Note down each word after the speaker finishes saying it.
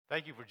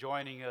Thank you for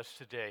joining us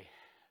today.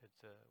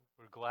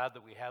 We're glad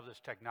that we have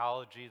this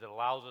technology that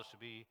allows us to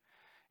be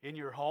in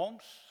your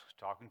homes,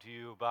 talking to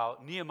you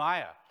about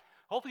Nehemiah.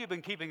 Hopefully, you've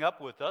been keeping up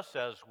with us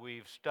as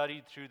we've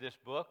studied through this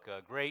book,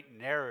 a great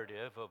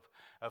narrative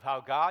of how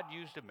God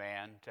used a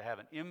man to have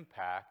an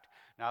impact,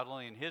 not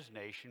only in his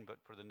nation, but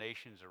for the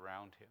nations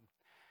around him.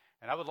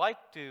 And I would like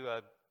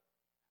to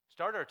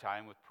start our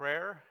time with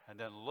prayer and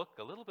then look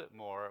a little bit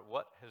more at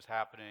what is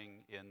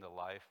happening in the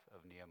life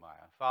of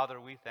Nehemiah. Father,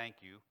 we thank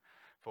you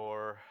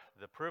for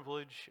the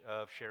privilege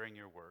of sharing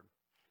your word.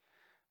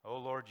 Oh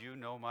Lord, you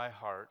know my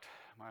heart.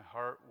 My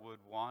heart would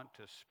want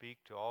to speak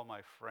to all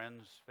my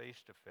friends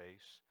face to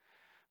face.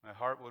 My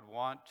heart would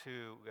want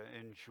to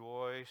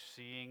enjoy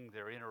seeing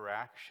their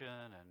interaction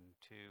and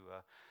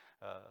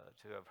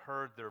to have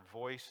heard their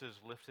voices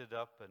lifted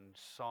up in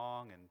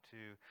song and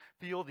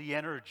to feel the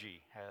energy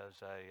as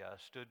I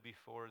stood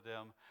before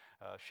them,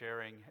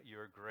 sharing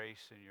your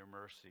grace and your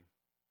mercy.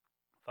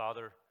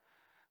 Father,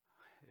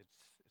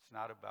 it's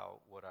not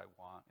about what I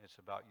want. It's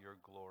about your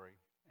glory.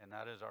 And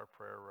that is our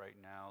prayer right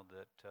now,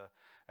 that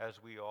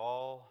as we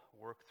all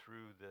work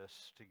through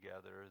this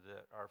together,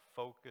 that our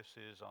focus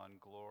is on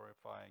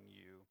glorifying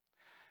you,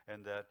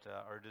 and that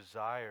our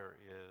desire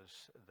is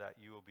that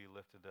you will be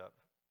lifted up.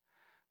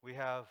 We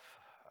have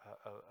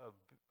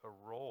a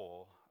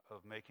role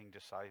of making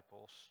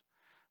disciples.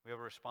 We have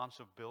a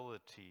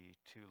responsibility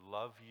to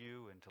love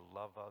you and to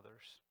love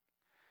others.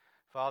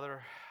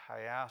 Father,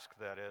 I ask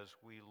that as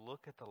we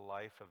look at the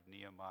life of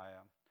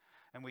Nehemiah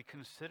and we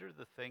consider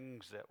the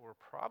things that were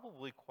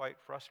probably quite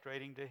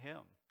frustrating to him,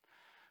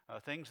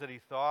 things that he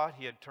thought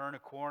he had turned a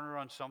corner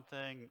on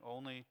something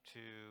only to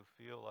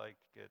feel like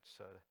it's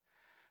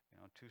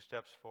 2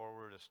 steps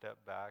forward, a step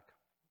back.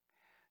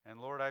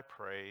 And Lord, I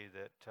pray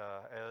that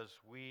as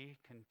we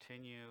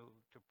continue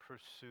to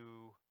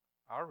pursue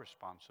our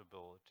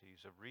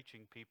responsibilities of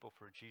reaching people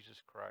for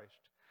Jesus Christ,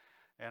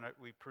 and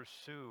we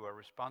pursue our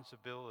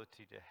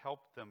responsibility to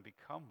help them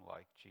become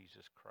like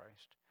Jesus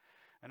Christ.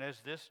 And as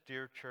this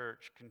dear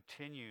church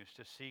continues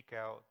to seek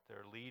out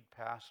their lead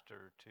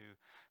pastor to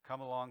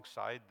come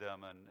alongside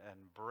them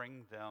and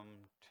bring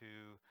them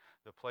to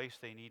the place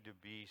they need to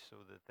be so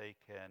that they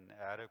can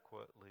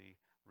adequately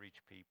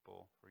reach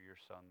people for your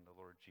Son, the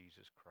Lord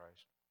Jesus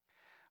Christ.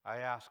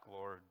 I ask,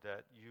 Lord,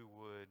 that you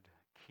would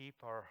keep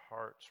our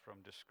hearts from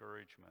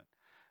discouragement,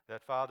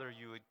 that, Father,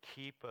 you would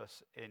keep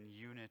us in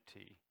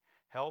unity.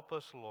 Help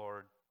us,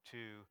 Lord,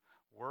 to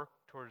work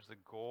towards the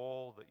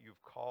goal that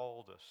you've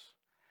called us,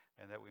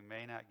 and that we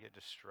may not get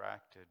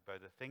distracted by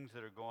the things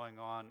that are going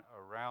on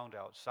around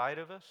outside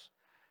of us,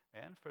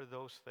 and for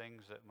those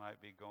things that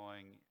might be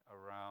going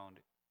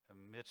around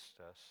amidst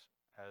us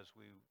as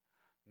we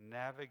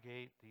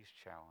navigate these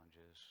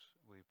challenges.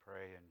 We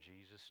pray in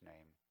Jesus'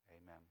 name.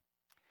 Amen.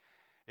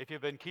 If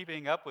you've been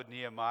keeping up with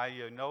Nehemiah,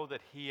 you know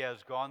that he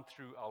has gone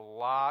through a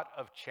lot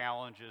of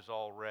challenges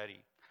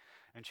already.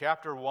 In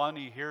chapter 1,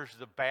 he hears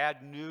the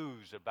bad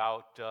news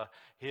about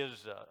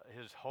his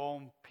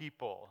home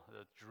people,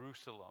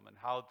 Jerusalem, and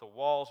how the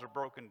walls are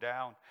broken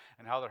down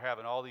and how they're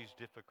having all these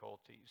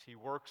difficulties. He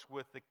works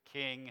with the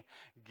king,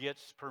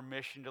 gets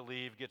permission to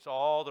leave, gets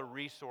all the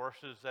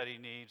resources that he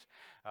needs,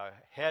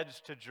 heads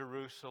to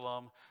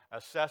Jerusalem,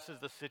 assesses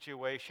the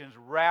situations,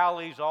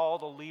 rallies all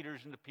the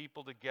leaders and the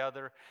people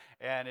together,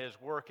 and is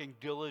working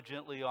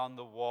diligently on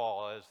the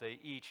wall as they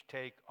each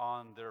take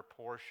on their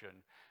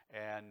portion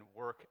and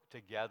work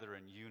together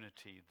in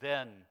unity.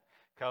 Then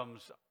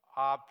comes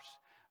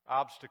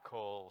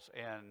obstacles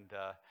and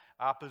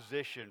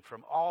opposition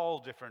from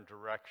all different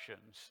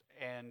directions,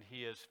 and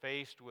he is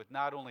faced with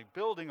not only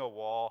building a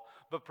wall,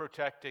 but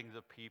protecting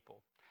the people.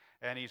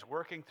 And he's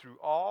working through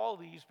all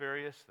these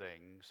various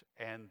things,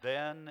 and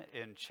then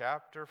in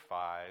chapter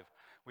 5,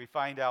 we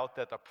find out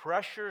that the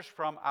pressures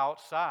from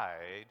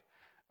outside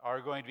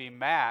are going to be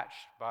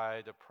matched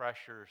by the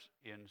pressures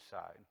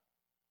inside.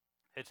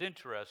 It's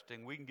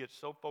interesting, we can get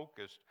so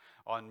focused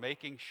on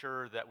making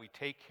sure that we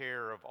take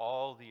care of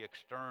all the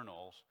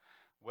externals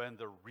when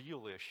the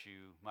real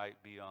issue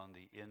might be on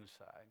the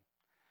inside.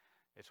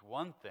 It's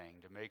one thing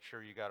to make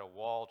sure you got a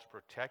wall to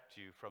protect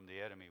you from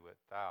the enemy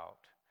without.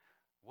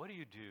 What do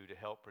you do to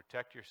help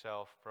protect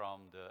yourself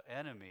from the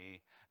enemy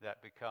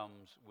that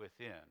becomes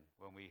within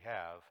when we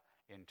have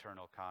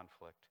internal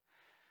conflict?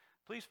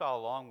 Please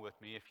follow along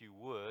with me, if you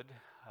would,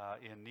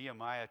 in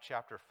Nehemiah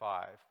chapter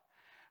 5.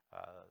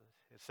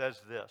 It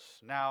says this: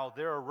 Now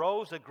there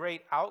arose a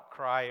great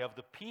outcry of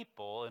the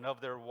people and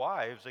of their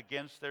wives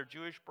against their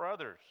Jewish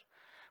brothers.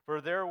 For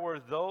there were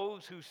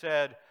those who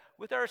said,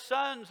 With our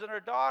sons and our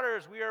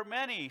daughters we are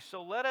many,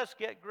 so let us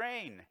get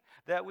grain,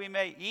 that we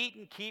may eat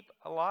and keep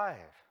alive.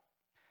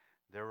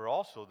 There were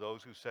also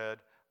those who said,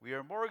 We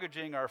are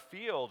mortgaging our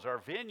fields, our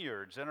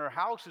vineyards, and our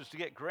houses to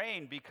get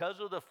grain because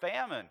of the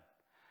famine.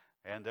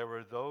 And there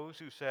were those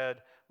who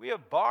said, We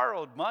have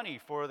borrowed money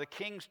for the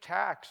king's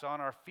tax on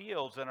our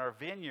fields and our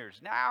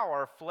vineyards. Now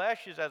our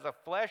flesh is as the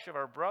flesh of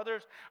our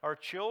brothers, our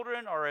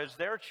children are as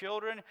their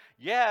children,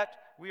 yet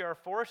we are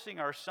forcing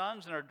our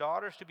sons and our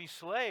daughters to be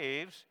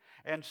slaves,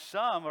 and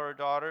some of our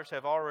daughters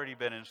have already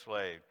been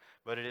enslaved.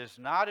 But it is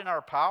not in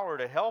our power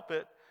to help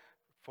it,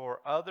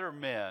 for other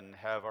men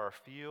have our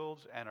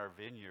fields and our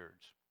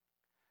vineyards.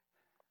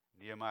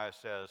 Nehemiah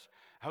says,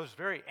 I was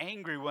very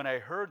angry when I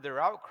heard their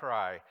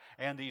outcry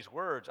and these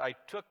words. I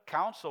took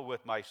counsel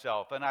with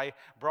myself, and I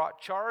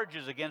brought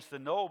charges against the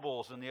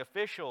nobles and the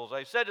officials.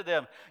 I said to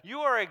them,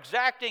 you are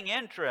exacting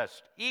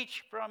interest,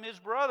 each from his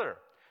brother.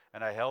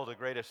 And I held a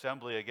great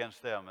assembly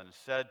against them and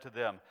said to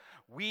them,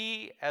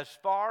 we, as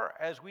far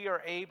as we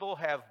are able,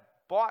 have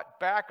bought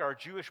back our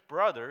Jewish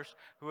brothers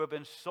who have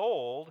been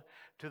sold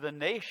to the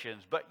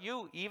nations. But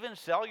you even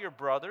sell your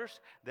brothers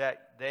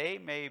that they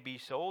may be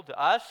sold to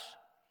us?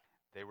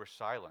 They were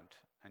silent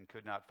and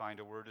could not find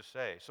a word to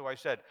say. So I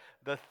said,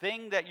 the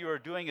thing that you are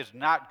doing is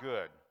not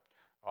good.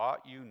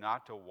 Ought you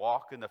not to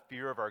walk in the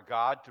fear of our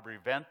God to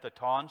prevent the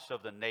taunts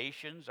of the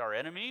nations, our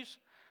enemies?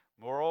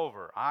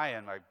 Moreover, I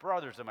and my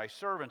brothers and my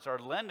servants are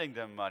lending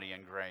them money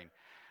and grain.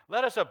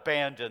 Let us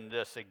abandon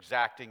this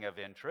exacting of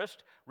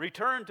interest.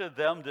 Return to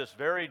them this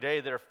very day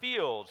their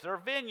fields, their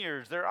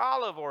vineyards, their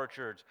olive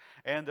orchards,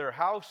 and their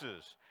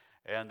houses,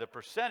 and the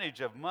percentage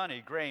of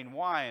money, grain,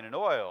 wine, and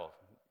oil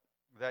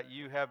that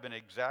you have been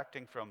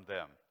exacting from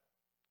them.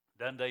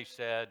 Then they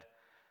said,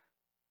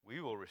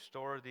 we will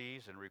restore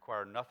these and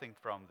require nothing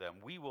from them.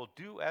 We will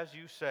do as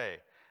you say.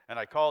 And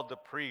I called the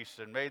priests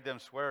and made them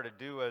swear to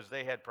do as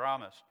they had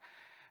promised.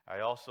 I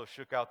also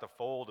shook out the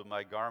fold of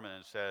my garment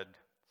and said,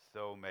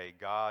 so may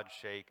God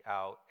shake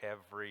out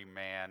every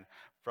man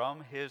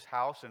from his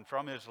house and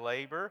from his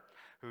labor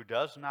who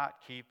does not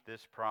keep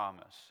this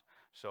promise.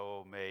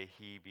 So may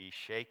he be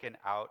shaken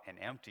out and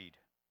emptied.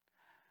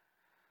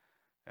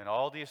 And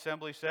all the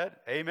assembly said,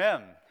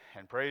 Amen,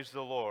 and praised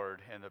the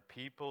Lord. And the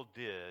people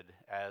did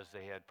as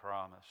they had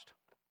promised.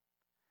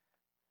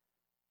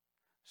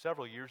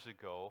 Several years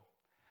ago,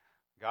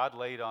 God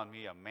laid on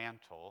me a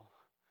mantle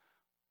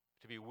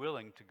to be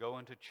willing to go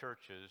into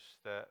churches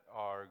that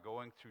are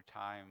going through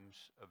times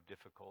of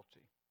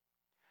difficulty.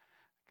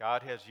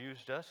 God has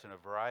used us in a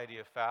variety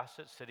of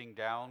facets, sitting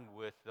down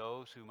with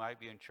those who might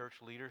be in church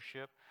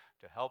leadership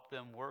to help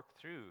them work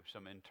through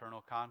some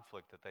internal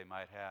conflict that they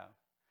might have.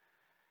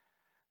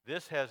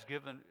 This has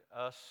given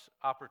us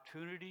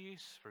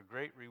opportunities for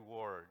great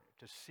reward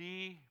to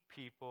see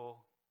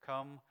people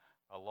come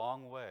a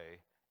long way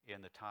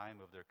in the time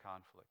of their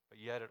conflict. But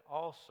yet it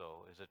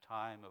also is a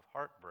time of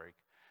heartbreak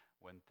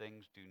when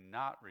things do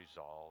not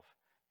resolve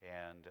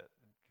and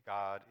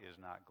God is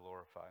not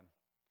glorified.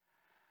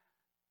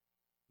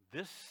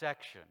 This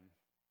section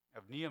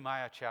of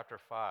Nehemiah chapter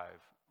 5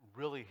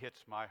 really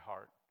hits my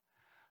heart.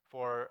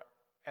 For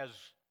as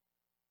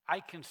I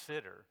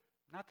consider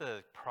not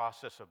the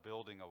process of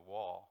building a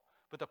wall,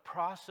 but the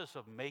process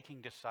of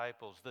making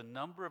disciples, the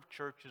number of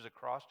churches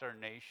across our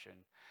nation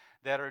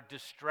that are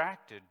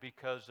distracted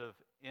because of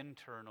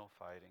internal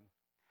fighting.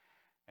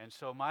 And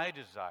so my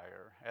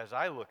desire, as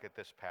I look at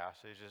this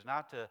passage, is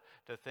not to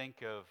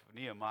think of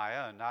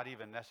Nehemiah, and not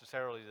even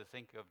necessarily to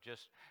think of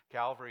just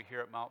Calvary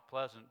here at Mount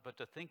Pleasant, but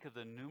to think of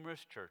the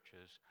numerous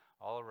churches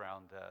all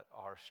around that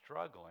are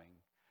struggling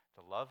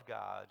to love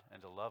God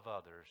and to love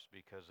others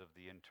because of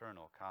the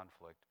internal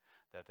conflict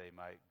that they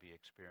might be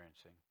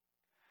experiencing.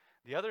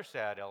 The other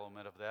sad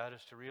element of that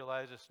is to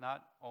realize it's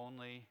not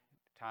only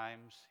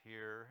times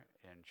here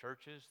in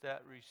churches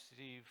that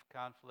receive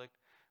conflict,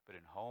 but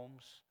in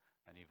homes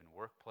and even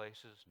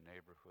workplaces,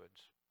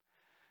 neighborhoods.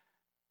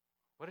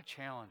 What a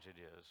challenge it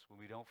is when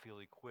we don't feel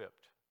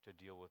equipped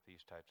to deal with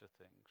these types of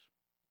things.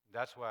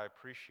 That's why I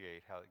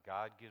appreciate how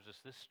God gives us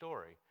this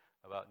story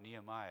about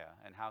Nehemiah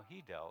and how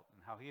he dealt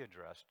and how he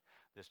addressed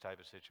this type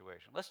of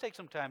situation. Let's take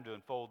some time to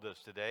unfold this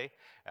today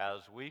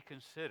as we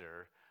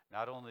consider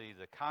not only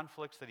the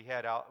conflicts that he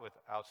had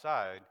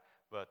outside,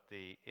 but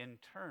the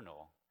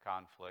internal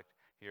conflict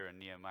here in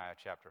Nehemiah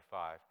chapter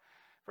 5.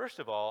 First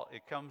of all,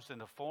 it comes in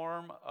the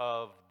form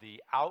of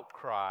the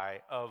outcry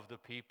of the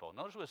people.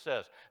 Notice what it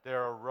says.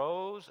 There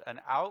arose an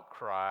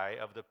outcry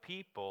of the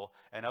people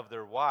and of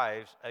their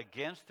wives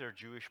against their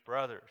Jewish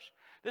brothers.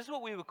 This is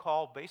what we would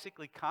call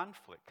basically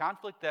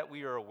conflict that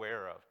we are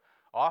aware of.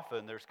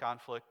 Often there's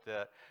conflict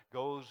that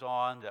goes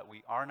on that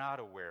we are not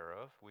aware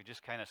of. We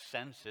just kind of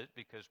sense it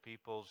because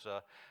people's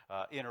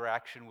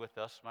interaction with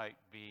us might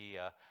be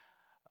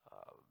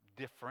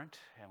different,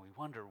 and we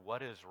wonder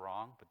what is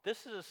wrong. But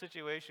this is a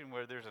situation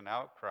where there's an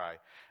outcry.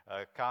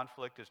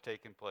 Conflict has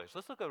taken place.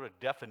 Let's look at a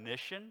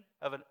definition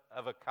of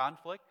a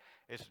conflict.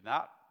 It's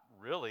not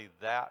really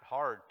that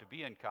hard to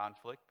be in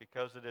conflict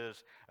because it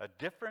is a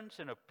difference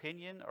in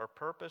opinion or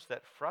purpose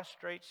that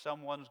frustrates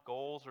someone's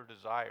goals or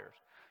desires.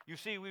 You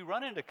see, we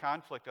run into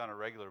conflict on a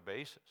regular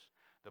basis.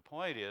 The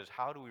point is,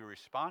 how do we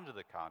respond to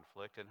the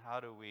conflict, and how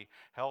do we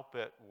help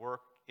it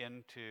work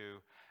into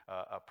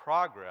a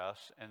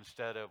progress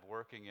instead of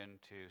working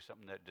into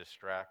something that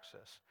distracts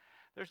us?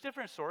 There's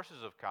different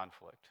sources of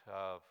conflict.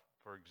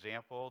 For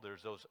example,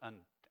 there's those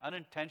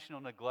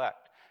unintentional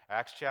neglect.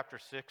 Acts chapter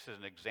 6 is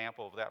an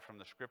example of that from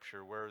the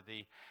scripture, where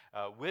the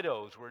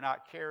widows were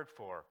not cared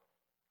for,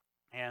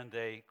 and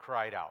they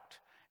cried out.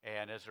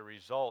 And as a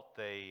result,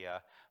 they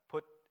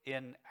put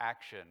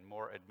inaction,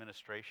 more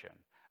administration.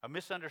 A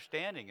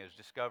misunderstanding is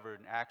discovered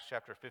in Acts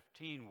chapter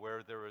 15,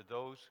 where there were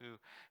those who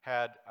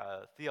had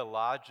a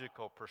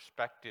theological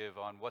perspective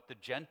on what the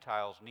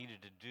Gentiles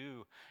needed to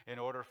do in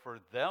order for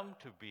them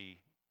to be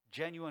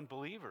genuine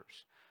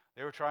believers.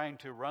 They were trying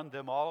to run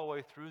them all the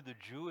way through the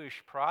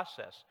Jewish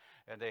process,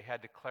 and they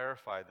had to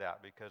clarify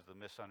that because of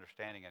the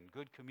misunderstanding. And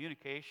good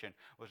communication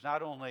was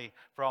not only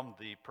from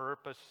the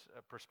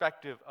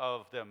perspective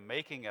of them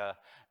making a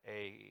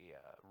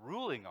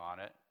ruling on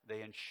it,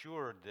 they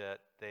ensured that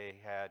they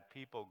had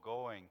people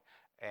going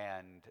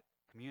and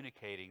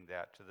communicating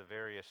that to the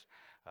various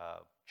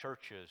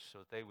churches so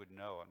that they would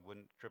know and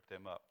wouldn't trip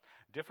them up.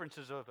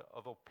 Differences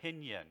of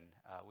opinion,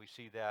 we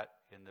see that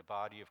in the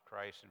body of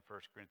Christ in 1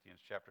 Corinthians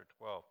chapter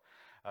 12.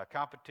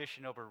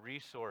 Competition over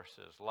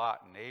resources,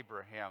 Lot and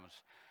Abraham's,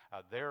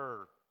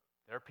 their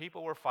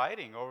people were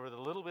fighting over the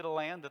little bit of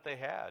land that they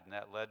had, and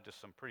that led to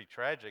some pretty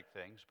tragic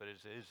things, but it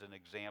is an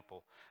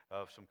example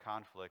of some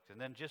conflict.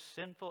 And then just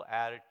sinful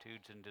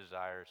attitudes and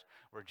desires,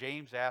 where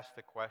James asked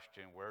the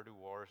question, where do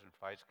wars and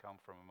fights come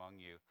from among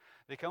you?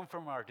 They come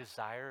from our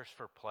desires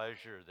for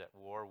pleasure that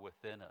war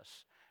within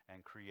us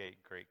and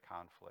create great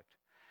conflict.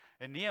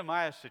 In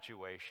Nehemiah's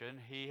situation,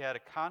 he had a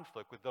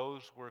conflict with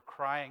those who were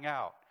crying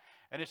out.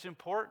 And it's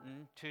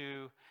important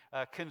to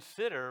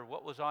consider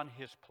what was on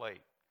his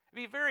plate.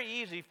 It'd be very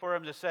easy for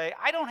him to say,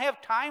 I don't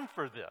have time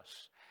for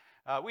this.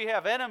 We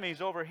have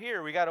enemies over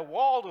here. We got a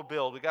wall to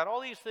build. We got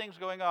all these things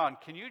going on.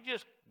 Can you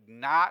just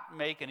not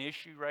make an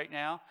issue right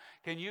now?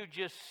 Can you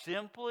just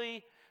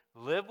simply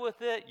live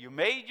with it? You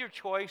made your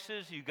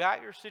choices. You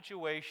got your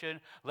situation.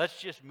 Let's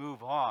just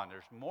move on.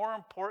 There's more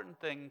important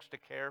things to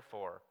care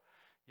for.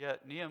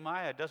 Yet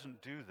Nehemiah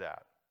doesn't do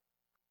that.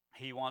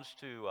 He wants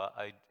to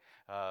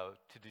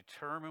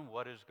determine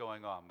what is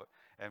going on.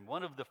 And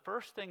one of the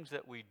first things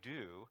that we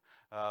do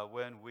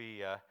when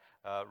we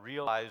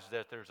realize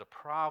that there's a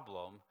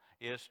problem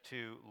is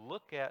to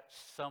look at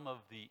some of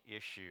the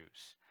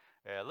issues.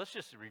 Let's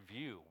just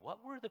review.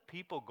 What were the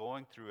people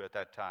going through at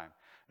that time?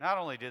 Not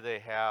only did they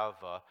have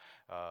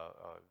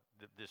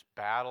this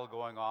battle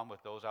going on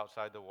with those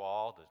outside the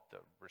wall, the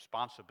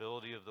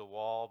responsibility of the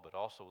wall, but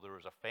also there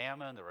was a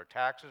famine, there were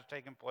taxes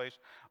taking place,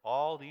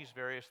 all these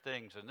various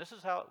things. And this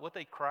is what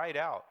they cried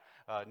out.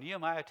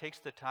 Nehemiah takes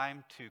the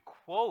time to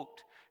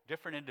quote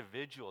different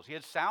individuals. He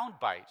had sound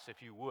bites,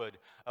 if you would,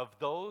 of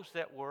those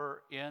that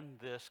were in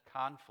this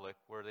conflict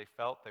where they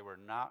felt they were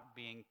not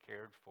being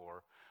cared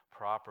for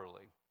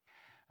properly.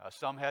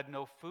 Some had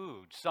no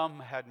food. Some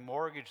had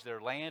mortgaged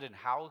their land and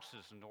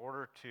houses in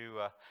order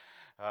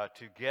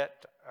to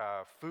get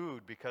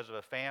food because of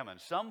a famine.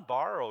 Some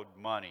borrowed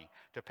money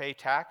to pay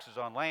taxes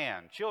on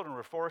land. Children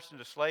were forced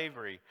into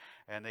slavery,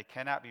 and they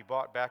cannot be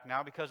bought back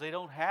now because they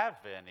don't have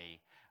any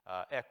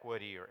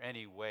equity or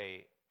any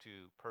way to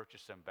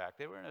purchase them back.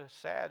 They were in a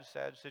sad,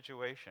 sad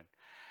situation.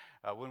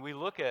 When we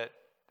look at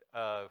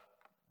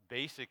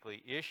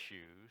basically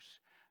issues,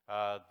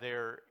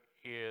 there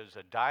is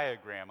a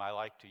diagram I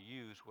like to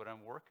use when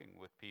I'm working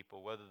with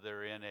people, whether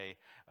they're in a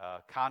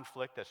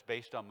conflict that's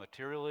based on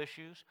material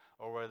issues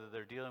or whether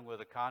they're dealing with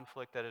a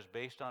conflict that is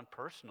based on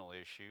personal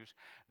issues.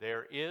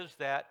 There is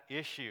that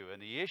issue, and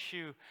the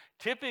issue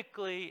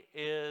typically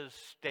is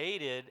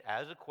stated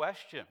as a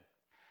question.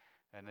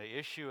 And the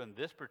issue in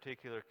this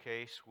particular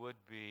case would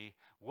be,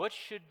 what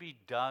should be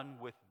done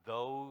with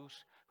those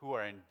who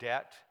are in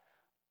debt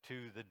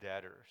to the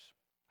debtors?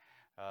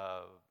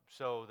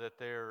 So that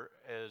there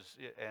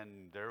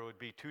would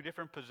be two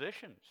different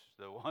positions.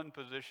 The one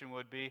position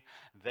would be,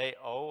 they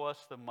owe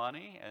us the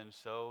money, and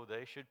so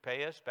they should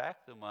pay us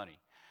back the money.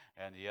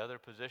 And the other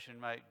position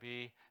might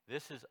be,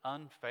 this is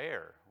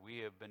unfair.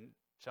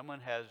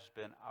 Someone has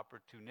been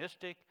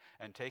opportunistic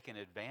and taken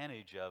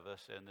advantage of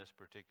us in this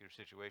particular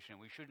situation.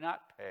 We should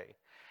not pay.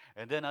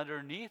 And then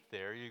underneath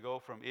there, you go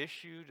from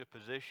issue to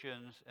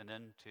positions and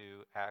then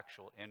to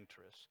actual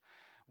interests.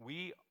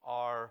 We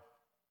are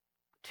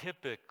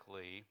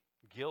typically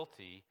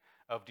guilty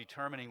of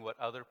determining what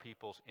other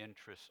people's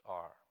interests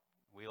are.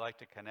 We like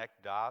to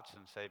connect dots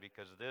and say,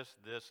 because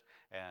this,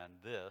 and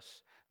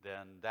this,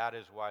 then that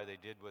is why they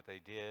did what they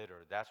did,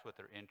 or that's what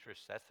their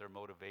interests, that's their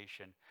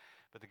motivation.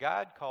 But the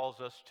God calls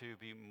us to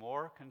be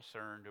more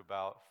concerned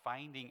about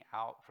finding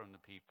out from the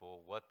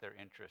people what their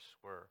interests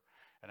were.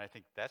 And I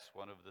think that's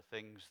one of the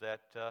things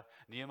that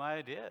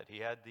Nehemiah did. He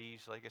had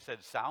these, like I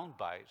said, sound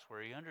bites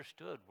where he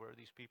understood where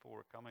these people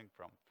were coming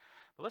from.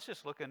 But let's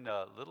just look in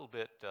a little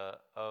bit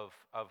of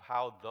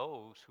how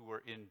those who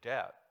were in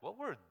debt, what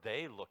were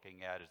they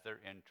looking at as their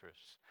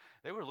interests?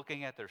 They were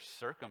looking at their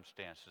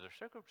circumstances. Their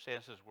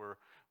circumstances were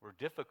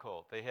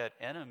difficult. They had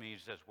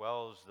enemies as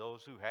well as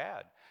those who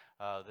had.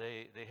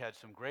 They had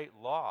some great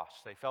loss.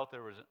 They felt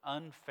there was an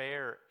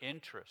unfair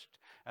interest,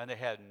 and they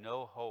had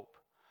no hope.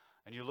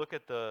 And you look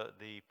at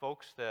the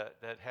folks that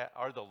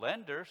are the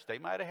lenders, they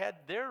might have had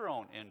their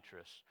own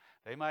interests.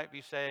 They might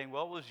be saying,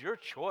 well, it was your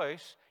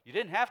choice. You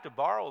didn't have to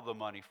borrow the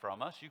money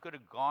from us. You could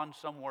have gone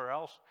somewhere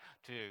else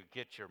to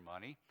get your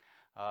money.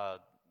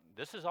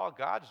 This is all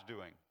God's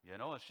doing. You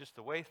know, it's just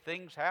the way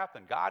things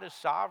happen. God is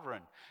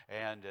sovereign,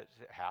 and it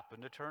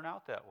happened to turn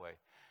out that way.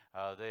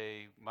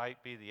 They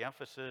might be the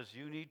emphasis,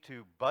 you need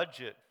to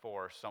budget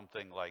for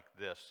something like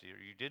this.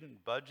 You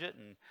didn't budget,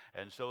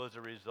 and so as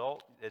a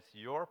result, it's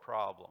your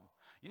problem.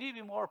 You need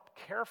to be more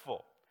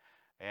careful.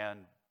 And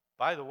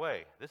by the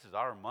way, this is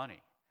our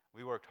money.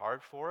 We worked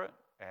hard for it,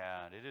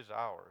 and it is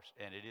ours,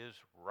 and it is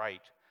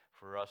right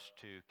for us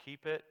to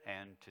keep it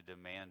and to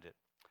demand it.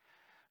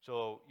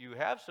 So you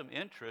have some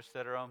interests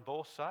that are on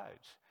both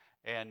sides.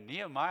 And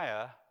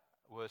Nehemiah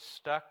was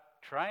stuck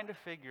trying to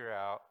figure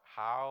out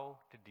how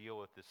to deal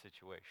with the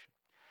situation.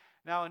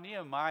 Now, in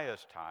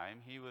Nehemiah's time,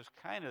 he was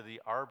kind of the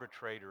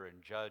arbitrator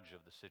and judge of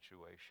the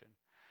situation.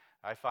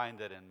 I find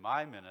that in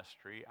my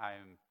ministry,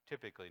 I'm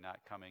typically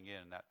not coming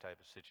in that type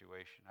of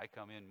situation. I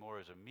come in more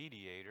as a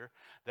mediator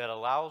that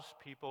allows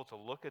people to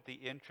look at the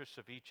interests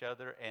of each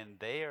other, and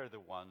they are the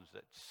ones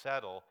that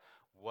settle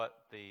what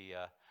the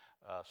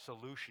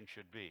solution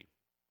should be.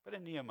 But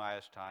in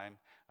Nehemiah's time,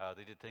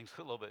 they did things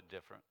a little bit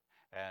different.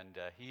 And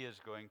he is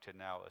going to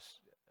now,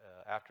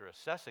 after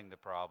assessing the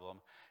problem,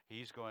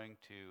 he's going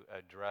to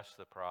address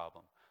the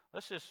problem.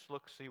 Let's just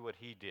see what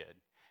he did.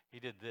 He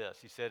did this.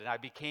 He said, "And I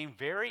became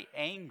very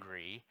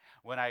angry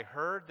when I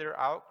heard their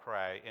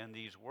outcry in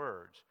these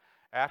words.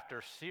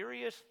 After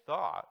serious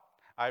thought,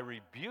 I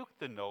rebuked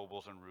the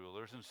nobles and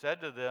rulers and said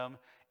to them,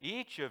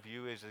 'Each of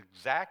you is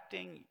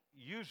exacting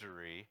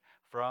usury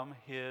from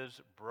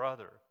his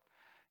brother.'"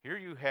 Here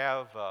you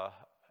have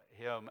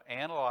him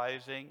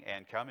analyzing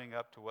and coming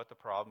up to what the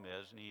problem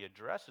is, and he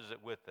addresses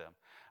it with them.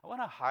 I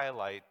want to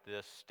highlight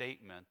this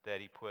statement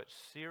that he put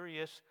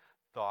serious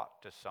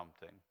thought to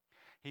something.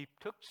 He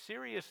took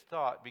serious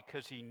thought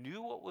because he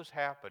knew what was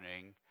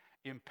happening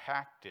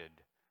impacted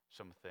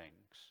some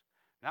things.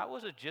 Now,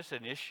 was it just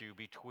an issue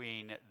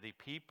between the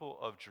people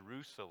of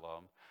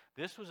Jerusalem?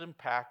 This was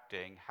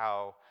impacting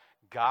how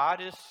God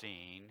is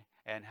seen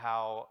and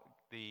how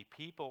the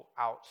people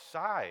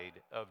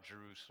outside of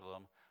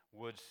Jerusalem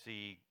would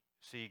see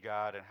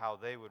God and how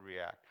they would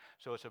react.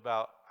 So it's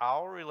about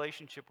our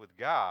relationship with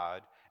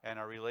God and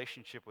our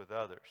relationship with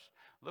others.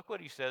 Look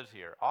what he says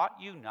here. "Ought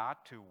you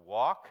not to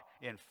walk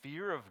in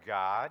fear of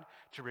God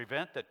to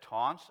prevent the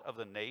taunts of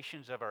the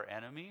nations of our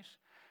enemies?"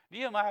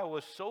 Nehemiah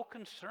was so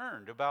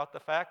concerned about the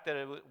fact that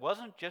it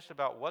wasn't just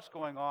about what's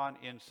going on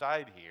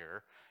inside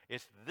here.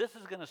 This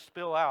is going to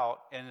spill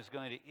out and is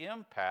going to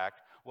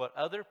impact what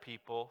other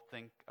people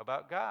think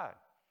about God.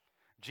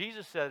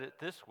 Jesus said it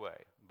this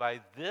way: "By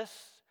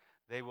this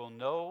they will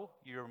know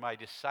you're my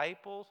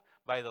disciples,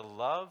 by the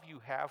love you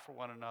have for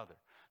one another."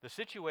 The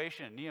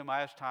situation in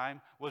Nehemiah's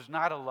time was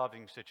not a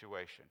loving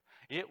situation.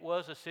 It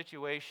was a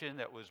situation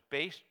that was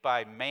based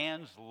by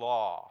man's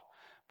law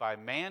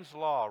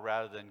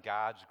rather than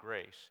God's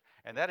grace.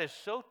 And that is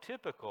so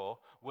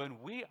typical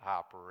when we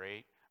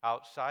operate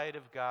outside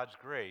of God's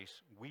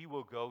grace. We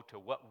will go to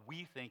what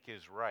we think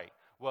is right,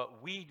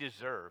 what we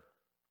deserve,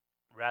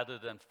 rather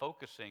than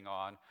focusing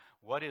on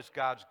what is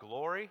God's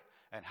glory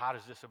and how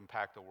does this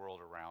impact the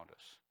world around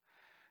us.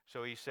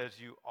 So he says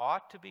you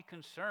ought to be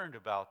concerned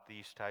about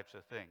these types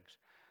of things.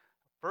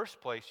 First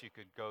place you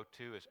could go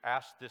to is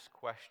ask this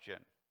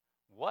question: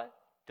 what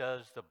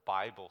does the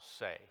Bible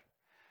say?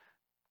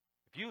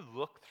 If you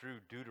look through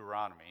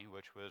Deuteronomy,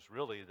 which was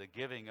really the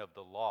giving of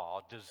the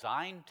law,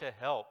 designed to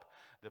help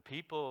the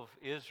people of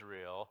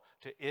Israel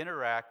to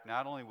interact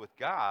not only with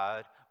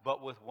God,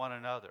 but with one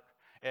another.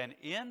 And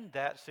in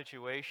that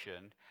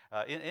situation,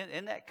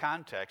 in that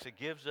context, it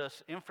gives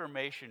us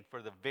information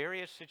for the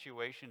various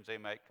situations they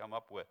might come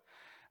up with.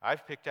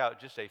 I've picked out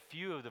just a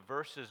few of the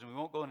verses, and we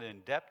won't go into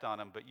in depth on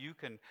them, but you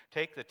can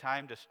take the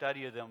time to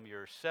study them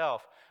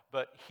yourself.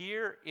 But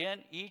here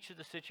in each of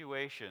the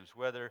situations,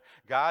 whether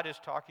God is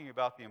talking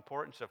about the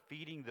importance of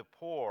feeding the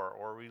poor,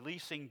 or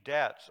releasing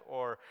debts,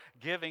 or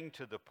giving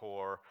to the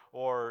poor,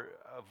 or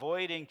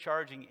avoiding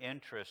charging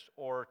interest,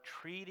 or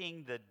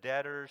treating the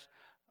debtors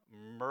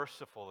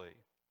mercifully,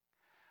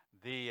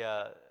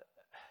 the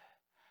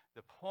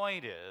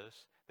point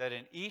is that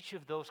in each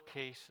of those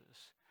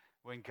cases,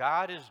 when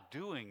God is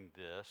doing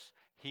this,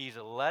 he's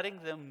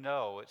letting them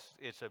know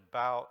it's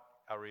about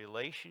a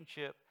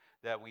relationship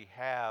that we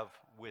have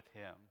with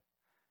him.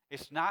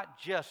 It's not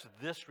just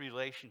this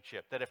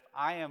relationship, that if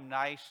I am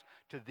nice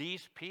to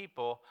these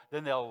people,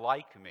 then they'll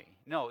like me.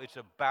 No, it's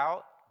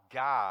about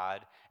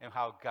God and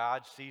how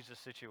God sees the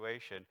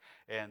situation.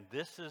 And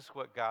this is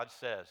what God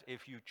says: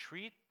 if you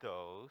treat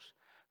those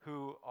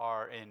who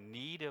are in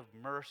need of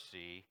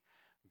mercy,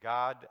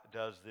 God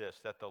does this,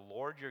 that the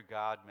Lord your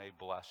God may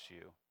bless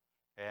you.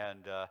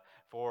 And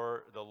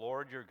for the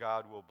Lord your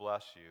God will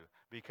bless you.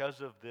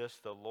 Because of this,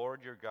 the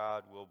Lord your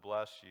God will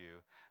bless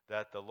you,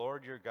 that the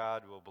Lord your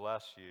God will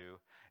bless you.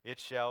 It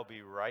shall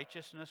be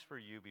righteousness for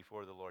you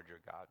before the Lord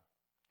your God.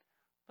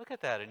 Look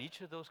at that in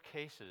each of those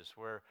cases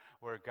where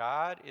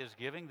God is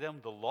giving them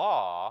the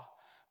law,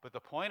 but the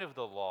point of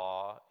the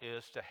law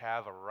is to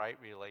have a right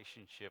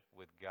relationship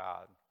with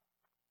God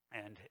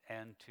and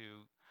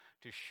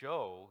to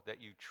show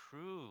that you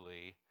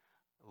truly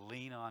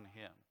lean on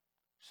him.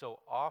 So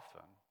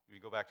often you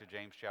go back to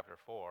James chapter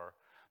 4,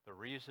 the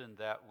reason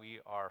that we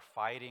are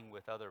fighting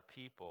with other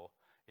people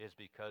is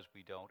because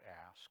we don't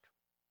ask.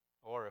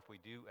 Or if we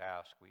do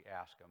ask, we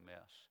ask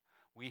amiss.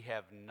 We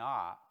have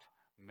not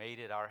made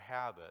it our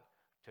habit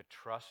to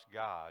trust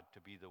God to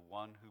be the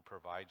one who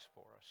provides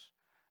for us.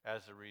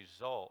 As a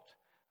result,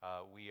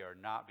 we are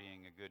not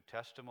being a good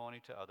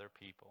testimony to other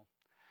people.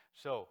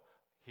 So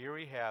here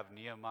we have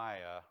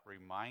Nehemiah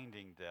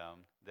reminding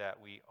them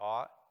that we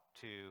ought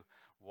to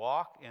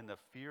walk in the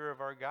fear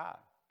of our God,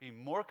 be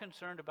more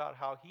concerned about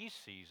how he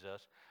sees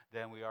us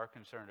than we are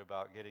concerned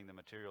about getting the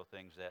material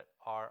things that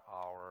are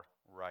our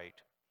right.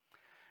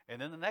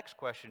 And then the next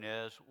question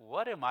is,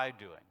 what am I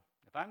doing?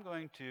 If I'm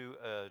going to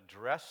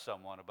address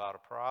someone about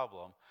a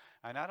problem,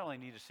 I not only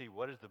need to see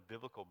what is the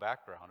biblical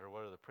background or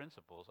what are the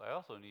principles, I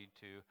also need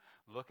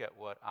to look at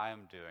what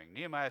I'm doing.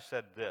 Nehemiah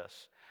said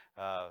this.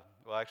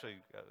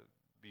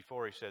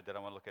 Before he said that, I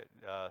want to look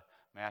at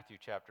Matthew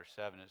chapter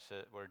 7. It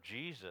said where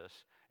Jesus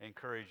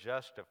encouraged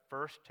us to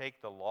first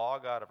take the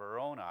log out of our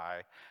own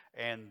eye,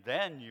 and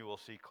then you will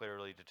see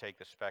clearly to take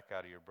the speck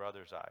out of your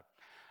brother's eye.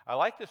 I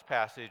like this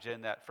passage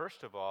in that,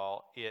 first of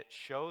all, it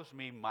shows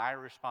me my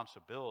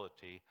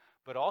responsibility,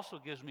 but also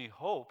gives me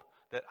hope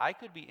that I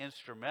could be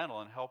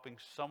instrumental in helping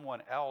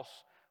someone else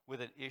with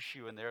an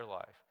issue in their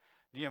life.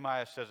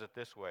 Nehemiah says it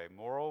this way: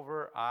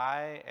 moreover,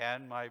 I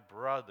and my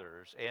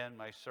brothers and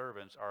my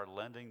servants are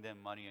lending them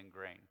money and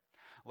grain.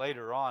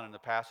 Later on in the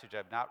passage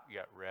I've not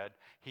yet read,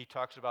 he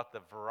talks about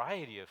the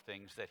variety of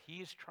things that he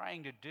is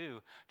trying to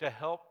do to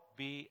help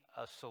be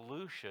a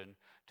solution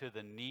to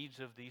the needs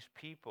of these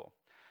people.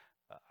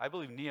 I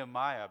believe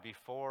Nehemiah,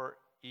 before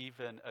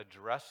even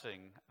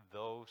addressing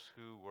those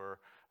who were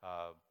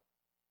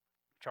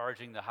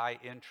charging the high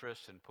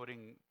interest and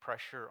putting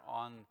pressure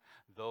on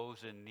those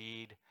in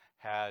need,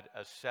 had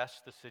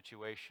assessed the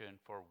situation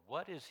for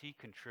what is he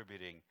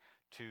contributing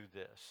to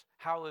this?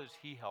 How is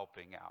he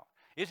helping out?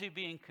 Is he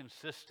being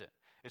consistent?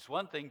 It's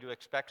one thing to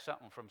expect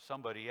something from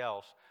somebody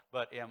else,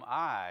 but am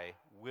I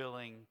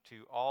willing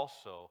to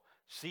also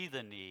see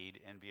the need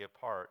and be a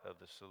part of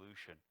the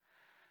solution?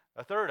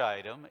 A third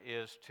item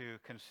is to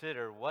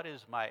consider, what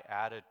is my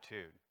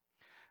attitude?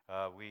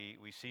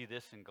 We see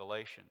this in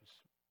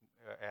Galatians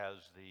as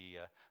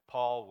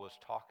Paul was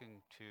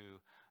talking to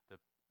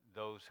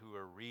those who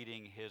are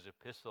reading his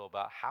epistle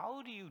about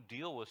how do you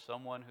deal with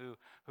someone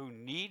who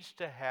needs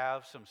to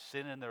have some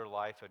sin in their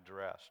life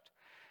addressed.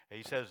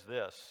 He says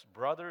this: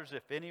 brothers,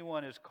 if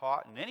anyone is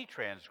caught in any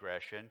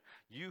transgression,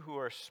 you who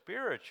are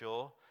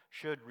spiritual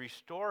should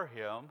restore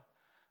him,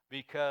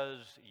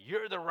 because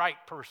you're the right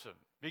person,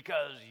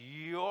 because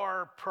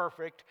you're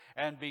perfect,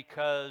 and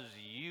because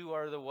you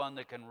are the one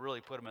that can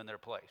really put them in their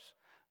place.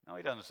 No,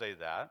 he doesn't say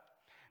that.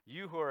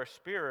 You who are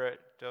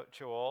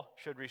spiritual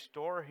should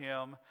restore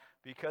him,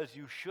 because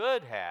you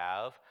should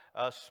have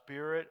a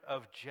spirit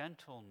of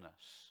gentleness.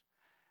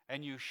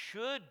 And you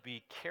should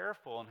be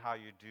careful in how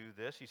you do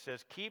this. He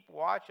says, keep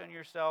watch on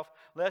yourself,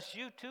 lest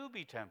you too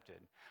be tempted.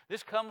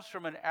 This comes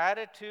from an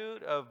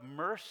attitude of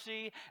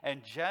mercy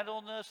and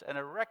gentleness and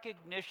a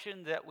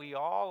recognition that we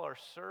all are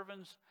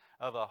servants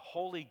of a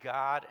holy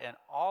God, and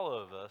all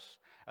of us,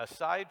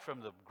 aside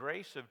from the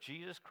grace of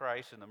Jesus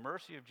Christ and the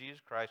mercy of Jesus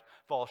Christ,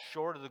 fall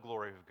short of the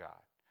glory of God.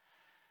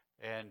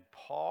 And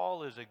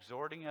Paul is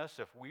exhorting us,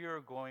 if we are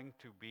going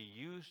to be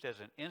used as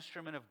an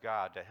instrument of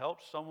God to help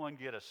someone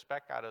get a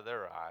speck out of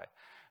their eye,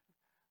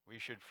 we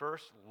should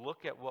first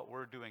look at what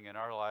we're doing in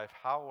our life.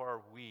 How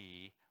are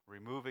we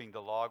removing the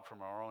log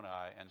from our own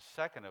eye? And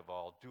second of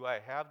all, do I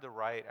have the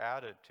right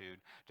attitude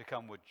to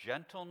come with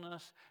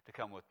gentleness, to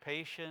come with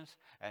patience,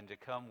 and to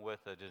come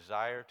with a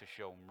desire to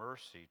show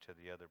mercy to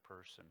the other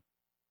person?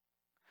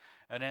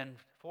 And then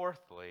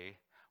fourthly,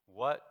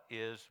 what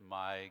is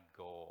my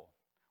goal?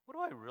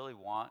 What do I really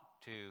want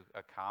to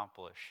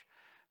accomplish?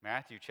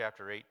 Matthew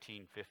chapter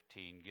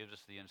 18:15 gives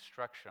us the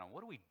instruction on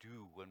what do we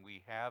do when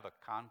we have a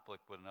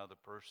conflict with another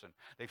person.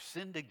 They've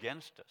sinned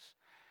against us.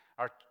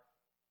 Our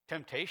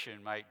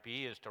temptation might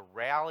be is to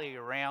rally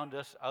around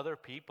us other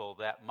people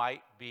that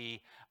might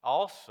be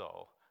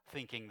also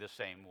thinking the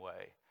same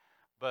way.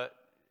 But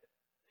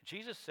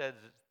Jesus says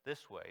it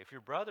this way: if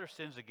your brother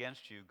sins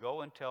against you,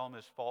 go and tell him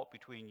his fault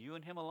between you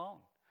and him alone.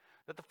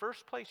 That the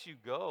first place you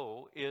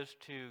go is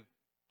to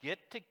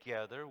get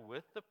together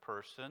with the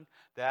person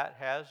that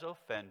has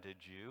offended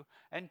you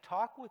and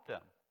talk with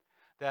them.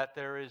 That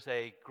there is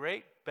a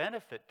great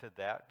benefit to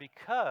that,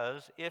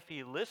 because if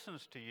he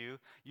listens to you,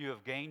 you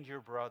have gained your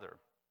brother.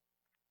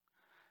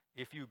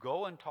 If you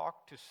go and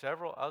talk to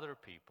several other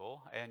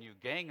people and you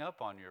gang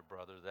up on your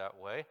brother that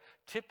way,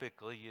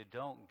 typically you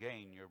don't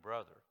gain your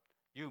brother.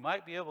 You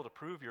might be able to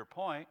prove your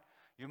point.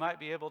 You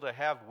might be able to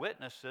have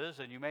witnesses,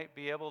 and you might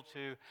be able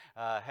to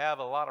have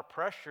a lot of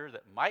pressure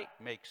that might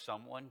make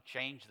someone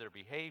change their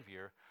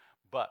behavior,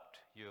 but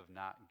you have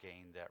not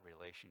gained that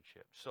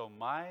relationship. So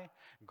my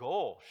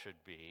goal should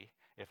be,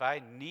 if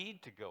I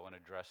need to go and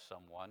address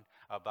someone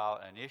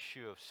about an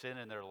issue of sin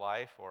in their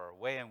life or a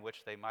way in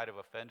which they might have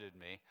offended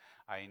me,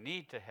 I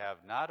need to have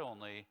not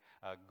only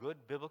a good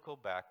biblical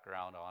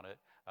background on it,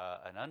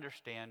 an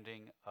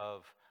understanding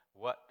of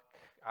what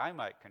I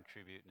might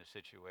contribute in the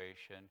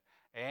situation,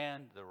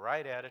 and the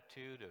right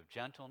attitude of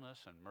gentleness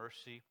and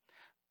mercy,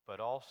 but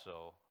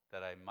also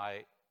that I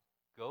might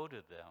go to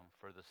them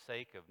for the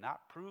sake of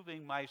not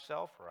proving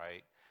myself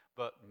right,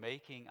 but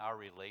making our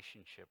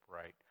relationship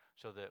right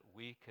so that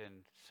we can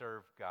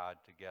serve God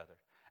together.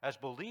 As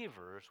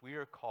believers, we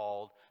are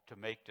called to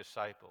make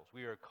disciples.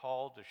 We are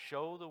called to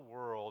show the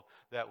world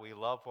that we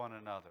love one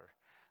another.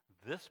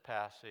 This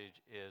passage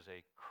is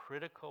a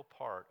critical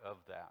part of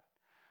that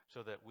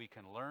so that we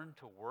can learn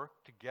to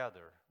work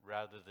together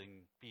rather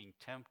than being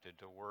tempted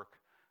to work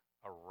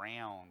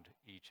around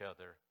each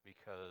other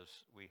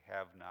because we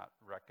have not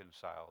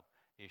reconciled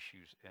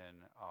issues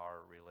in our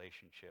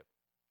relationship.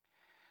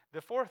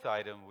 The fourth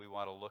item we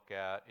want to look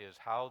at is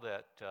how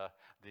that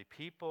the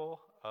people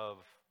of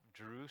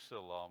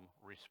Jerusalem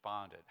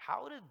responded.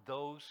 How did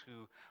those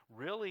who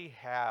really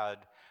had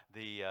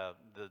the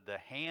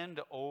hand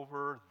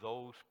over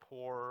those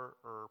poorer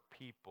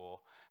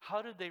people,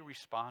 how did they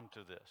respond to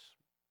this?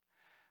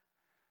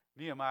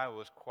 Nehemiah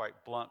was quite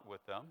blunt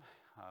with them.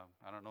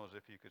 I don't know as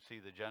if you could see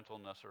the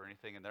gentleness or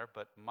anything in there,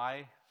 but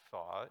my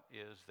thought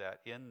is that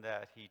in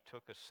that he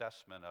took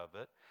assessment of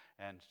it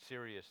and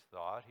serious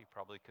thought. He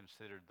probably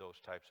considered those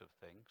types of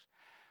things.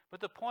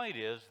 But the point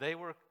is, they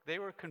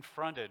were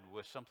confronted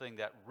with something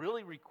that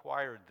really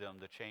required them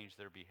to change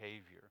their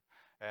behavior.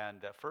 And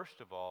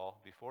first of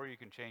all, before you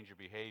can change your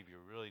behavior,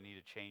 you really need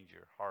to change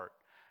your heart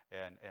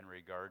in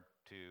regard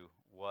to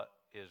what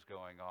is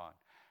going on.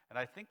 And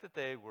I think that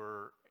they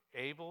were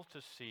able to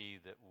see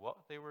that what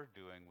they were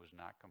doing was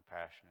not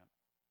compassionate.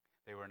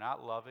 They were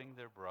not loving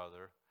their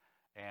brother,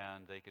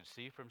 and they could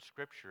see from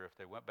Scripture, if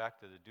they went back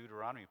to the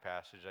Deuteronomy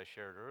passage I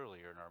shared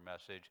earlier in our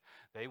message,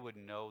 they would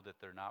know that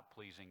they're not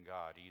pleasing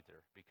God either,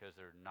 because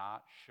they're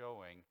not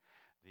showing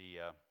the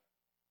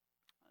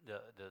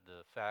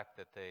fact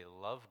that they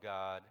love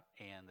God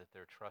and that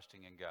they're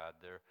trusting in God.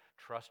 They're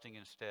trusting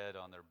instead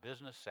on their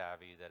business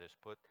savvy that has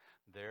put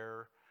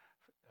their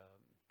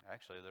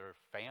their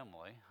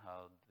family,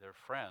 their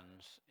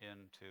friends,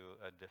 into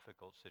a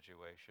difficult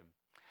situation.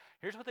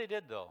 Here's what they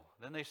did, though.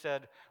 Then they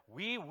said,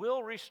 "We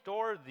will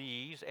restore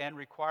these and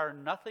require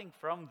nothing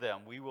from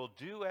them. We will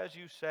do as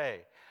you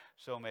say.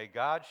 So may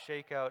God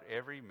shake out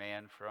every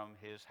man from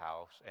his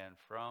house and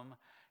from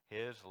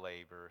his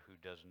labor who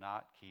does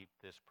not keep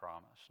this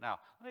promise." Now,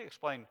 let me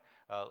explain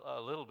a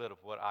little bit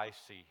of what I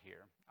see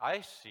here.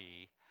 I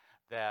see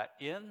that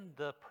in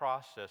the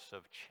process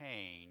of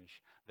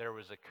change, there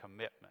was a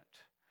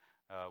commitment.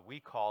 We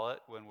call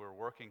it, when we're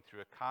working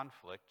through a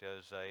conflict,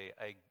 as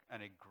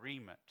an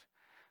agreement.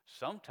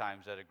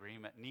 Sometimes that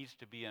agreement needs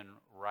to be in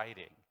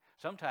writing.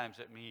 Sometimes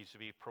it needs to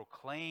be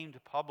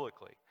proclaimed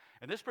publicly.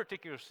 In this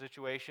particular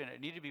situation, it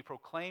needed to be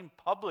proclaimed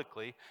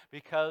publicly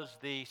because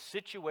the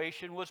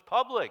situation was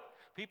public.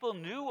 People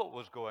knew what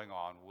was going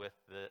on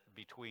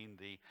between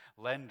the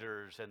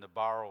lenders and the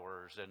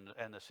borrowers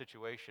and the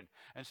situation.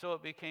 And so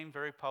it became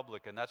very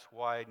public, and that's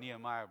why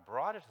Nehemiah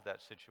brought it to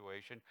that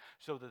situation,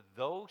 so that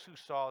those who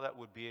saw that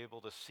would be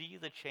able to see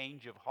the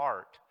change of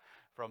heart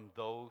from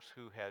those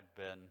who had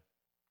been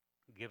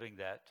giving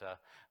that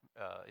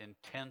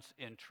intense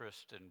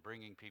interest in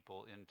bringing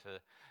people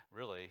into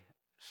really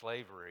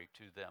slavery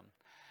to them.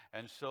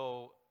 And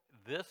so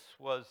this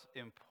was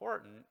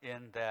important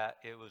in that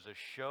it was a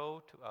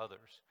show to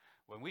others.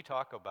 When we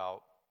talk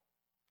about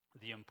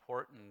the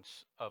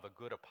importance of a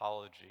good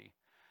apology,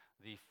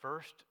 the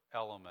first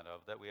element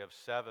of that, we have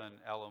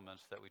 7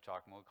 elements that we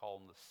talk about. We call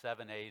them the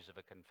 7 A's of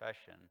a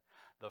confession.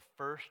 The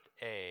first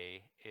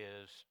A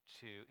is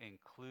to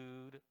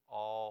include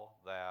all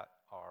that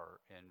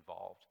are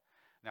involved.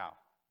 Now,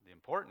 the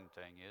important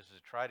thing is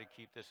to try to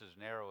keep this as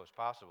narrow as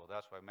possible.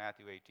 That's why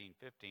Matthew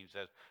 18:15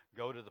 says,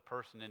 go to the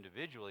person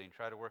individually and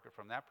try to work it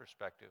from that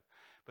perspective.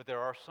 But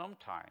there are some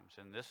times,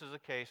 and this is the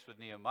case with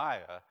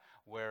Nehemiah,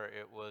 where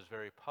it was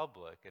very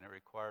public and it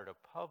required a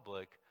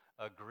public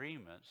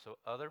agreement so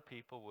other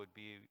people would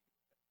be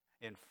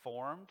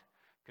informed,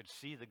 could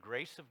see the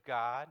grace of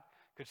God,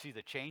 could see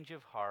the change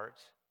of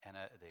hearts, and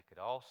they could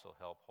also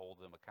help hold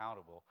them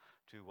accountable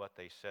to what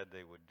they said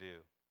they would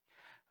do.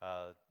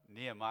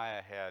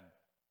 Nehemiah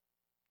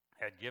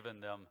had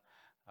given them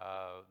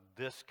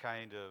this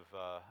kind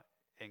of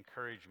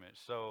encouragement.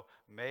 So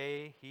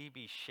may he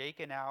be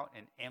shaken out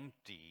and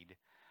emptied,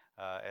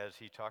 as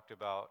he talked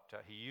about.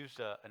 He used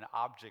an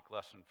object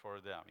lesson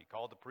for them. He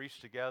called the priests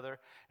together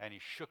and he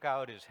shook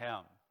out his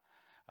hem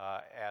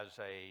as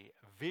a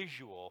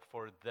visual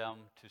for them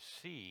to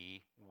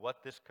see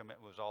what this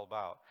commitment was all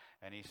about.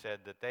 And he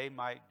said that they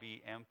might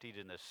be emptied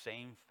in the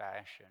same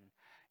fashion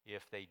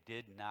if they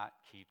did not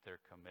keep their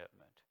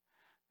commitment.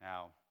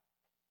 Now,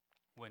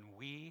 when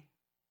we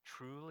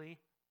truly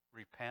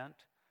repent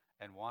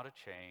and want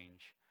to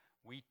change,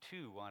 we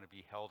too want to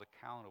be held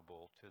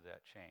accountable to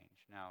that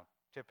change. Now,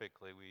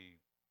 typically we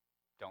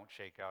don't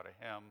shake out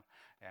a hem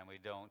and we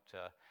don't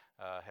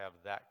have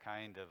that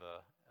kind of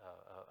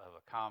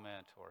a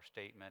comment or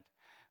statement,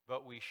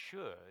 but we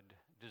should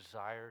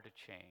desire to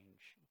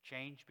change.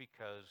 Change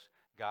because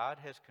God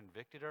has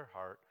convicted our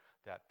heart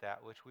that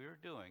that which we are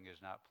doing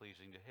is not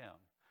pleasing to him.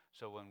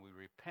 So when we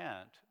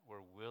repent,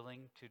 we're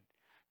willing to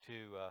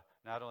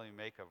not only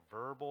make a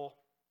verbal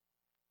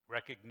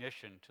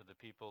recognition to the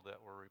people that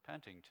we're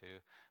repenting to,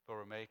 but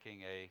we're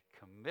making a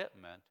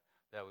commitment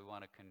that we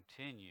want to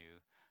continue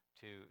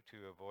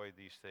to avoid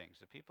these things.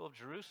 The people of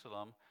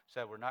Jerusalem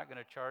said, we're not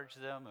going to charge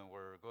them, and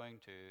we're going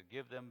to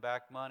give them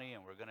back money,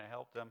 and we're going to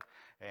help them,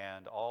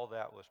 and all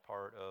that was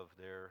part of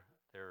their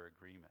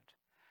agreement.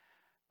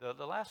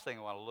 The last thing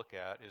I want to look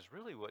at is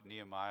really what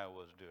Nehemiah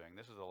was doing.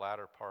 This is the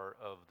latter part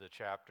of the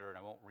chapter, and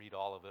I won't read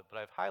all of it, but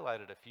I've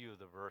highlighted a few of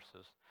the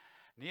verses.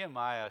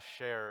 Nehemiah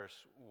shares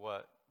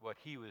what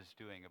he was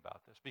doing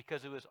about this,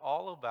 because it was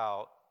all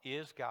about,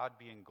 is God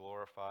being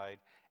glorified,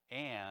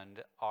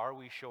 and are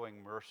we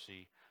showing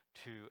mercy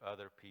to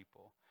other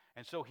people?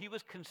 And so he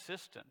was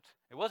consistent.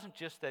 It wasn't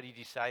just that he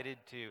decided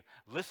to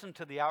listen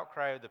to the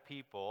outcry of the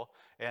people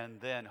and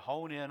then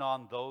hone in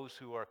on those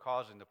who are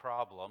causing the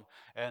problem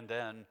and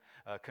then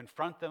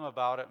confront them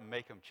about it and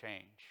make them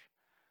change.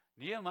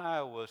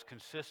 Nehemiah was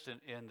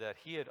consistent in that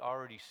he had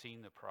already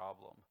seen the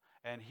problem.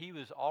 And he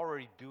was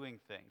already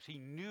doing things. He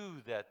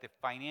knew that the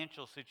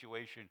financial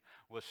situation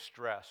was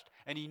stressed.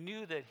 And he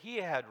knew that he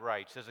had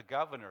rights as a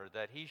governor,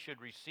 that he should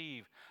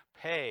receive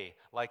pay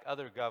like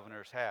other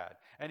governors had.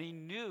 And he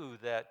knew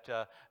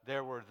that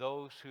there were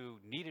those who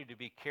needed to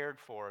be cared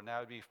for, and that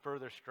would be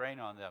further strain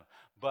on them.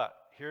 But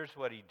here's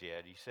what he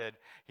did. He said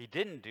he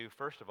didn't do,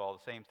 first of all,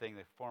 the same thing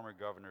the former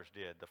governors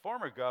did. The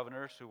former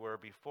governors who were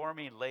before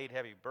me laid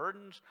heavy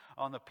burdens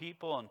on the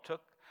people and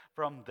took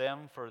from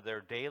them for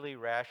their daily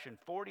ration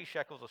 40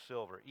 shekels of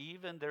silver.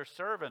 Even their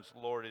servants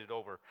lorded it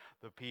over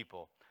the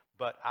people.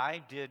 But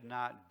I did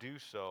not do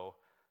so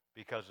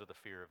because of the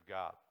fear of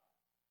God.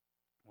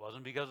 It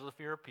wasn't because of the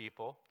fear of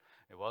people.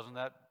 It wasn't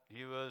that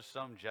he was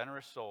some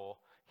generous soul.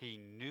 He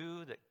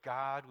knew that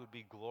God would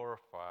be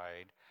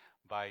glorified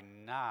by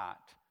not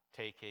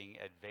taking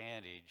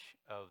advantage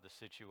of the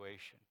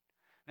situation.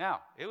 Now,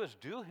 it was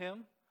due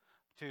him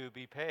to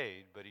be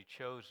paid, but he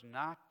chose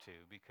not to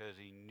because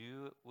he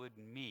knew it would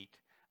meet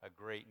a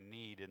great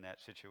need in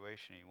that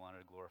situation. He wanted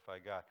to glorify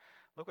God.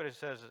 Look what it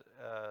says.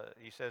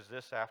 He says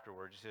this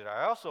afterwards. He said,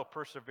 I also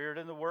persevered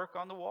in the work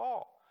on the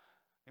wall.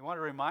 He wanted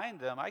to remind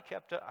them,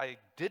 I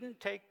didn't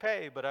take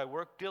pay, but I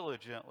worked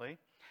diligently.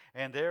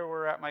 And there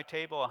were at my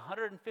table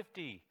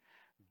 150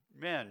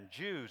 men,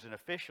 Jews and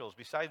officials,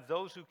 besides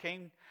those who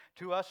came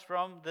to us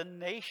from the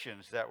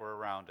nations that were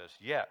around us.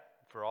 Yet,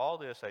 for all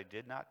this, I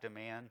did not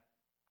demand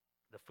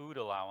the food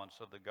allowance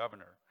of the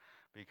governor,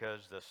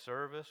 because the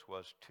service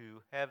was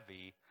too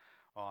heavy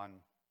on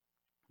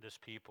this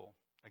people.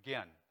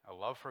 Again, a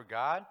love for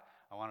God.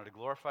 I wanted to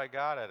glorify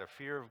God. I had a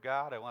fear of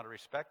God. I wanted to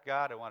respect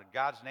God. I wanted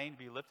God's name to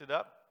be lifted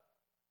up.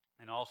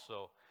 And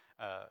also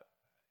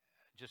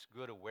just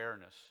good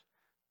awareness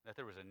that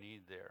there was a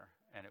need there,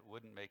 and it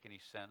wouldn't make any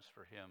sense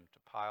for him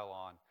to pile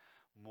on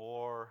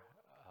more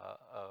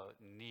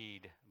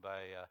need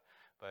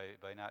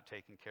by not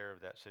taking care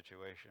of that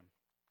situation.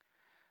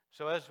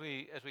 So as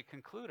we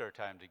conclude our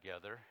time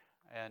together,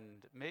 and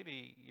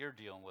maybe you're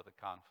dealing with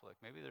a conflict,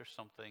 maybe there's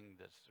something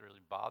that's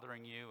really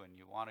bothering you and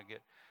you want to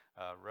get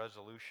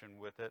resolution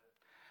with it,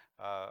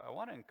 I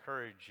want to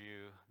encourage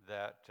you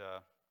that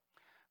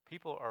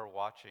people are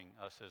watching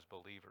us as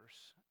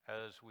believers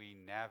as we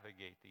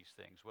navigate these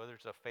things, whether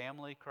it's a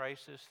family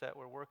crisis that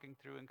we're working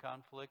through in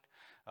conflict,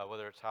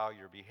 whether it's how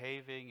you're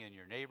behaving in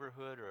your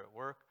neighborhood or at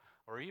work,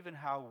 or even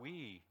how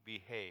we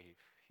behave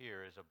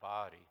here as a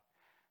body.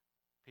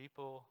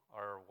 People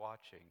are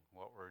watching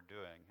what we're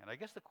doing. And I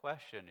guess the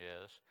question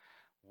is,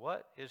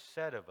 what is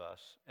said of us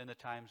in the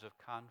times of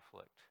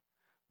conflict?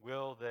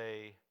 Will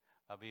they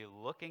be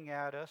looking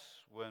at us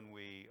when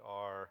we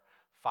are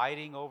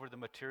fighting over the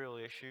material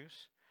issues?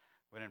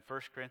 When in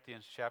 1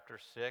 Corinthians chapter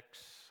 6,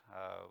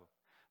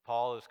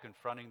 Paul is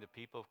confronting the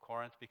people of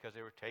Corinth because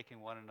they were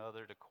taking one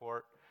another to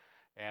court.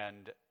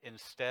 And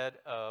instead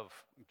of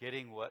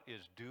getting what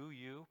is due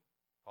you,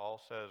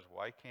 Paul says,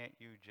 why can't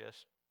you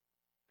just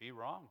be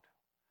wronged?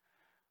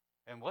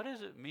 And what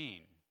does it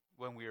mean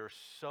when we are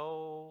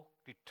so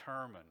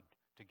determined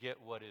to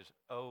get what is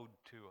owed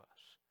to us?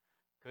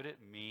 Could it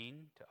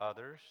mean to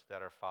others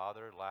that our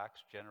Father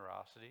lacks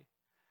generosity?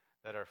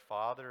 That our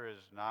Father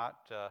is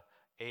not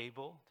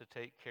able to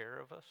take care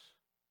of us?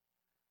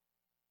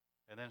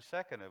 And then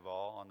second of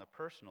all, on the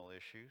personal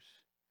issues,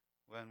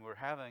 when we're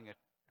having a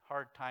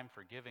hard time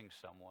forgiving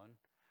someone,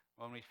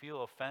 when we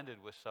feel offended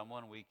with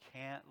someone, we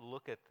can't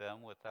look at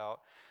them without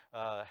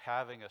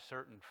having a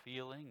certain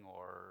feeling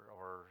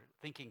or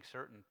thinking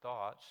certain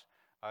thoughts.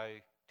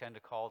 I tend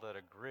to call that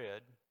a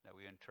grid, that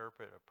we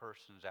interpret a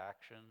person's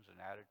actions and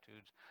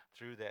attitudes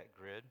through that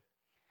grid.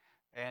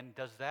 And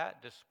does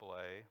that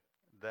display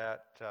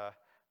that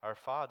our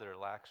Father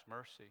lacks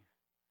mercy?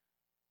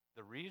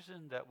 The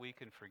reason that we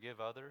can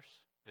forgive others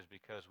is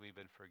because we've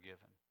been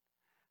forgiven.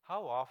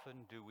 How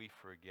often do we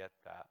forget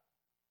that?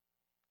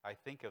 I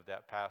think of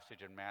that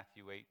passage in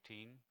Matthew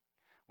 18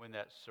 when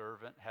that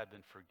servant had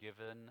been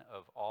forgiven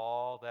of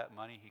all that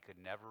money he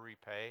could never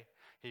repay.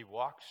 He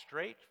walked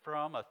straight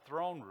from a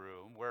throne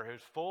room where his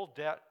full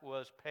debt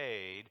was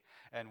paid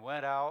and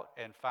went out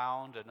and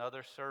found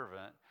another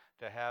servant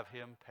to have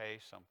him pay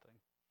something.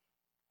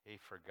 He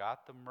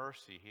forgot the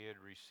mercy he had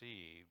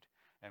received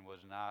and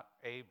was not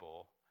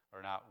able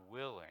or not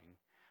willing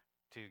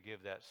to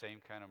give that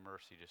same kind of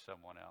mercy to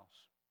someone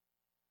else.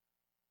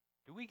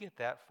 Do we get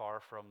that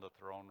far from the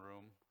throne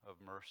room of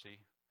mercy?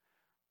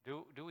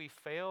 Do we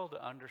fail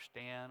to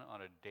understand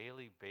on a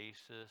daily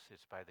basis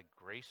it's by the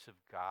grace of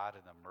God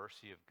and the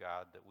mercy of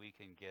God that we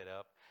can get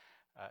up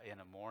in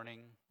the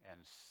morning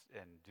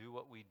and do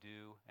what we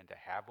do and to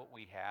have what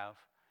we have?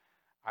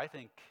 I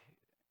think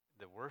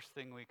the worst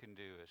thing we can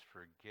do is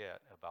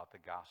forget about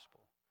the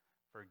gospel.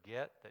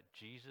 Forget that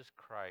Jesus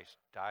Christ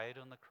died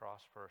on the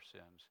cross for our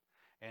sins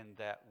and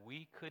that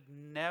we could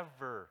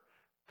never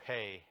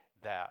pay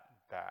that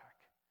back.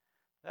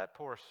 That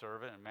poor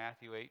servant in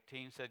Matthew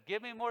 18 said,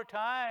 "Give me more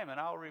time and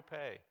I'll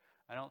repay."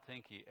 I don't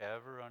think he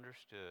ever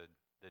understood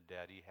the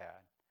debt he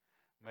had.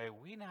 May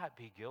we not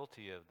be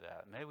guilty of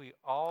that. May we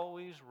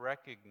always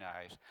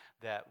recognize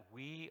that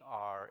we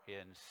are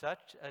in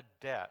such a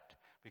debt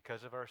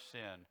because of our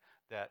sin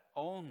that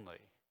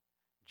only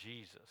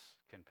Jesus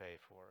can pay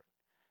for it.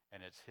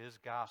 And it's his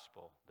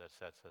gospel that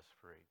sets us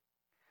free.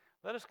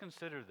 Let us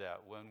consider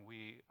that when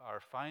we are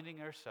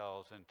finding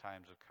ourselves in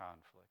times of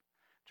conflict.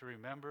 To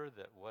remember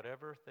that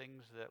whatever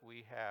things that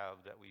we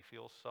have that we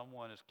feel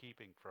someone is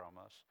keeping from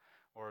us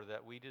or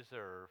that we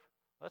deserve,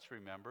 let's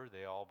remember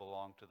they all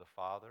belong to the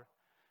Father.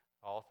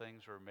 All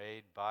things were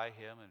made by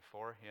him and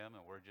for him,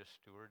 and we're just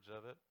stewards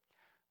of it.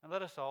 And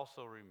let us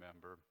also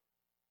remember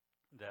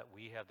that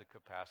we have the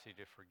capacity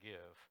to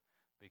forgive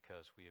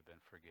because we have been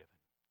forgiven.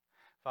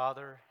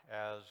 Father,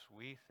 as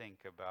we think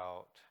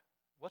about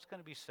what's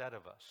going to be said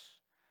of us,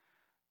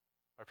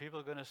 are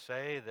people going to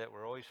say that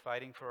we're always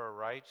fighting for our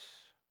rights?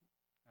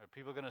 Are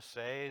people going to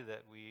say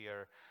that we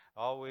are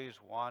always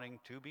wanting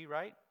to be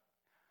right?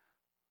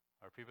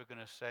 Are people going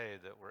to say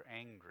that we're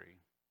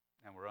angry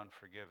and we're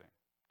unforgiving?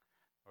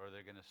 Or are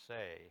they going to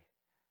say,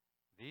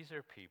 these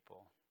are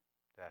people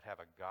that have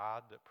a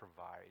God that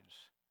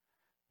provides.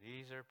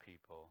 These are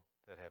people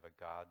that have a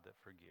God that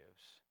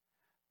forgives.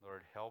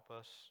 Lord, help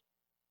us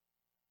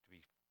to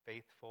be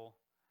faithful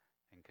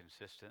and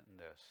consistent in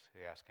this.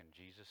 We ask in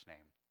Jesus'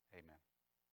 name, amen.